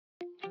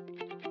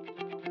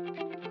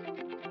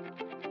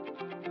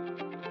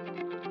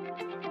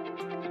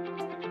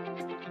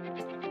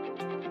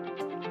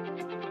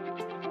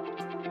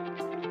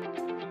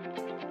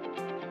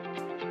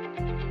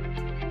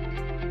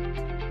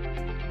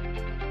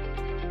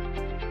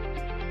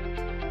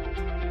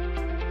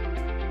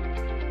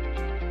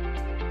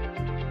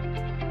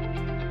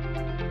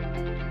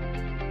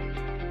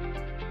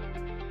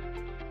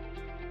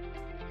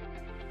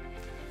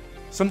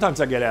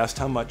Sometimes I get asked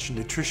how much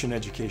nutrition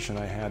education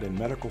I had in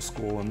medical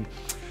school, and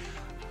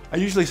I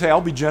usually say I'll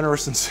be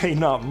generous and say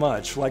not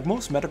much. Like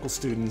most medical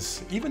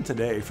students, even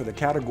today, for the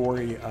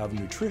category of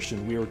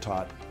nutrition, we were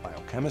taught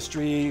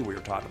biochemistry, we were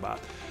taught about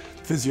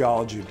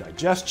physiology of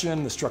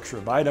digestion, the structure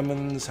of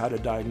vitamins, how to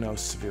diagnose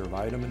severe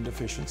vitamin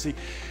deficiency.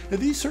 Now,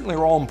 these certainly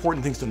are all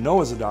important things to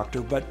know as a doctor,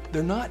 but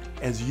they're not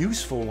as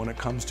useful when it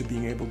comes to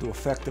being able to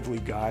effectively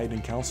guide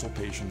and counsel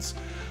patients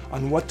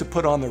on what to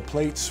put on their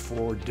plates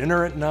for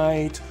dinner at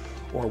night,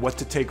 or what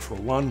to take for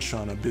lunch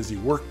on a busy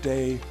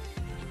workday.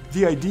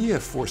 The idea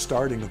for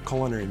starting a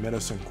culinary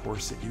medicine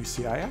course at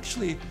UCI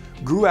actually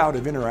grew out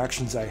of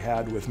interactions I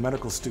had with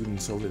medical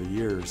students over the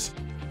years.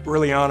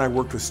 Early on, I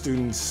worked with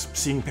students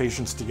seeing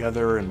patients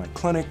together in my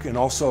clinic, and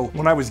also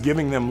when I was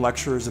giving them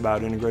lectures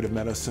about integrative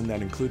medicine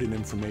that included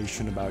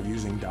information about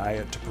using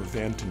diet to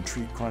prevent and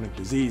treat chronic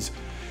disease.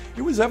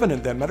 It was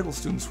evident that medical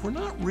students were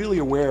not really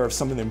aware of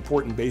some of the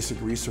important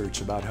basic research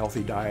about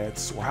healthy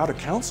diets or how to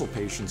counsel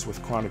patients with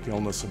chronic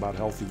illness about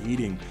healthy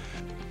eating.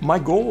 My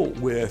goal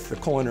with the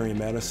culinary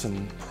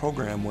medicine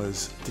program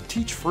was to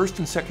teach first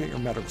and second year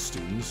medical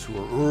students who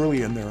are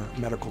early in their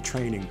medical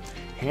training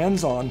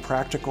hands-on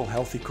practical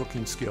healthy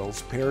cooking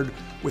skills paired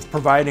with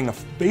providing a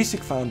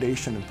basic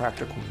foundation in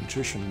practical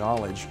nutrition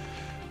knowledge,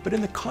 but in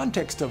the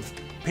context of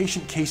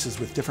patient cases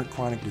with different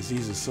chronic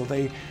diseases, so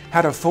they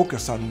had a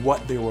focus on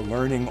what they were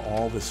learning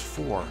all this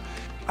for.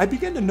 I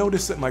began to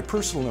notice that my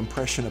personal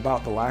impression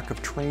about the lack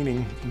of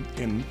training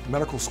in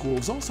medical school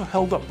was also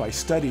held up by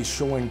studies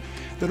showing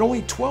that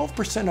only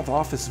 12% of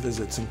office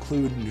visits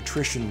include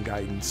nutrition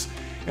guidance,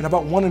 and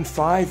about 1 in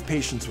 5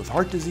 patients with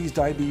heart disease,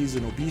 diabetes,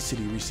 and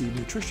obesity receive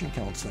nutrition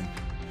counseling.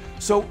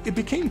 So it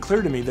became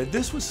clear to me that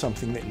this was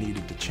something that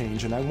needed to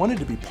change, and I wanted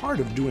to be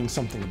part of doing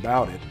something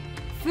about it.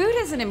 Food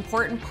is an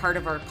important part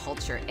of our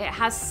culture. It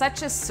has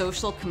such a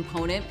social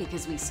component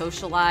because we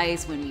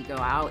socialize when we go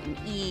out and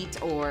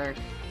eat or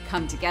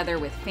come together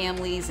with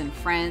families and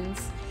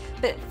friends.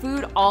 But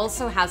food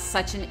also has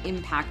such an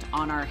impact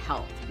on our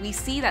health. We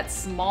see that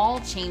small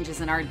changes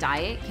in our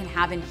diet can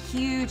have a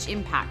huge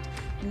impact,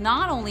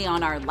 not only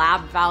on our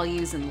lab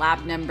values and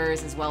lab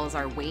numbers as well as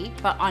our weight,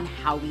 but on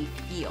how we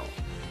feel.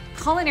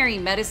 Culinary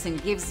medicine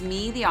gives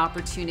me the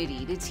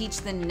opportunity to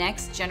teach the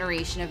next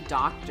generation of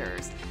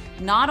doctors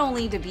not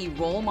only to be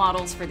role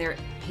models for their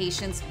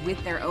patients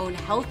with their own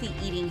healthy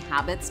eating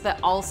habits, but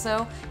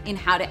also in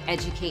how to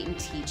educate and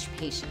teach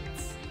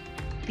patients.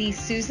 The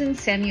Susan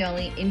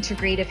Samueli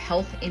Integrative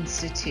Health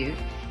Institute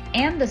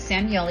and the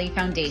Samueli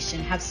Foundation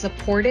have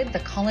supported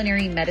the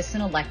culinary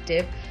medicine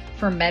elective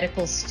for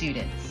medical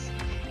students,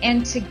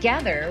 and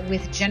together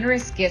with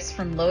generous gifts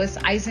from Lois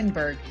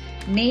Eisenberg,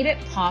 made it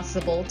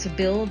possible to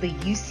build the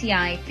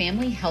UCI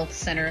Family Health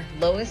Center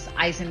Lois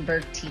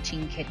Eisenberg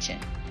Teaching Kitchen.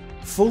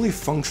 Fully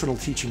functional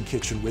teaching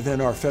kitchen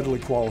within our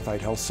federally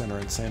qualified health center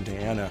in Santa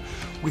Ana.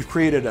 We've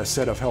created a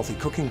set of healthy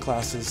cooking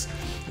classes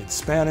in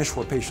Spanish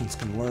where patients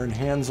can learn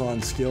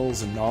hands-on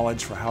skills and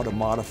knowledge for how to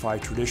modify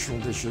traditional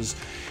dishes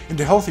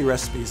into healthy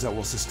recipes that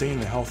will sustain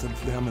the health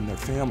of them and their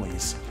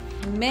families.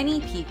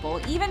 Many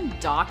people, even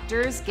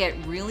doctors, get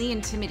really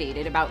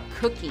intimidated about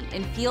cooking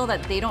and feel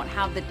that they don't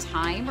have the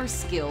time or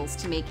skills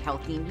to make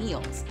healthy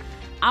meals.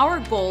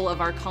 Our goal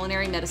of our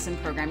culinary medicine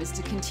program is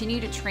to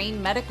continue to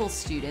train medical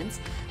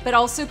students, but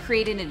also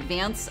create an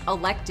advanced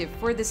elective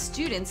for the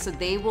students so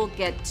they will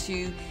get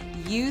to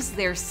use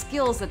their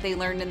skills that they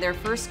learned in their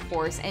first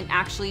course and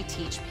actually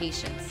teach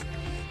patients.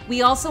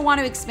 We also want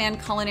to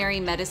expand culinary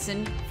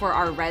medicine for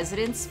our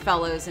residents,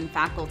 fellows, and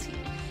faculty.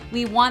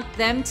 We want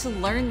them to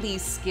learn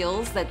these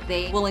skills that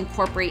they will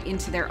incorporate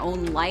into their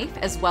own life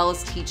as well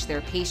as teach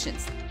their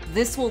patients.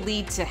 This will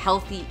lead to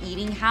healthy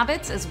eating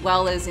habits as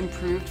well as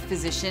improved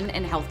physician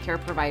and healthcare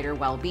provider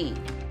well-being.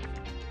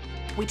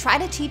 We try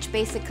to teach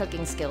basic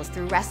cooking skills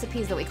through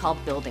recipes that we call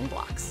building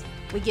blocks.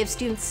 We give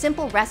students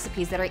simple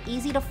recipes that are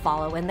easy to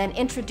follow and then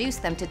introduce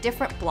them to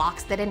different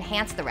blocks that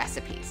enhance the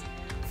recipes.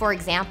 For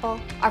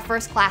example, our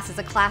first class is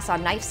a class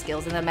on knife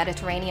skills in the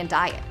Mediterranean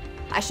diet.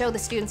 I show the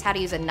students how to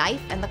use a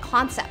knife and the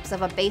concepts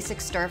of a basic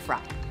stir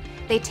fry.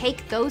 They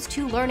take those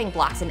 2 learning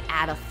blocks and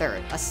add a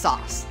third, a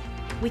sauce.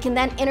 We can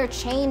then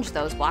interchange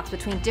those blocks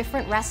between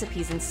different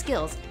recipes and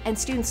skills, and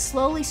students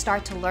slowly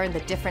start to learn the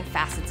different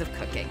facets of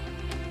cooking.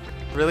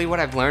 Really what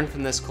I've learned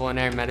from this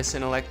culinary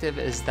medicine elective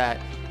is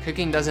that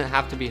cooking doesn't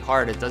have to be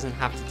hard, it doesn't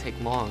have to take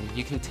long.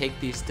 You can take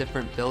these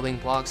different building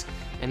blocks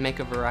and make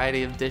a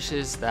variety of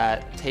dishes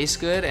that taste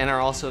good and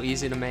are also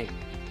easy to make.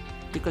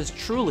 Because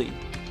truly,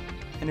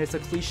 and it's a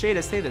cliche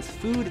to say this,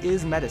 food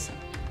is medicine.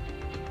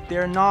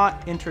 They're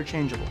not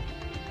interchangeable.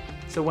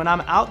 So when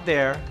I'm out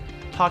there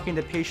talking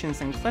to patients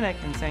in clinic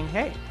and saying,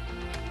 hey,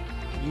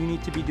 you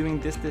need to be doing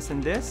this, this,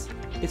 and this,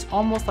 it's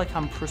almost like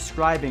I'm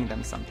prescribing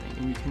them something,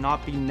 and you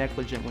cannot be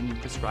negligent when you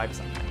prescribe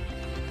something.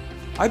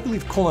 I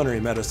believe culinary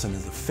medicine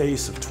is the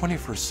face of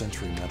 21st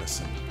century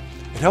medicine.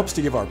 It helps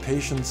to give our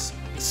patients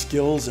the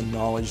skills and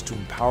knowledge to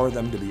empower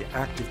them to be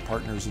active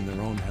partners in their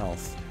own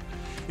health.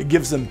 It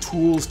gives them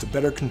tools to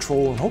better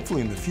control and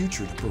hopefully in the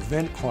future to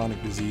prevent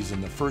chronic disease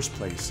in the first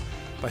place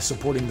by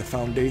supporting the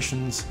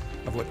foundations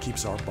of what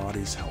keeps our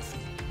bodies healthy.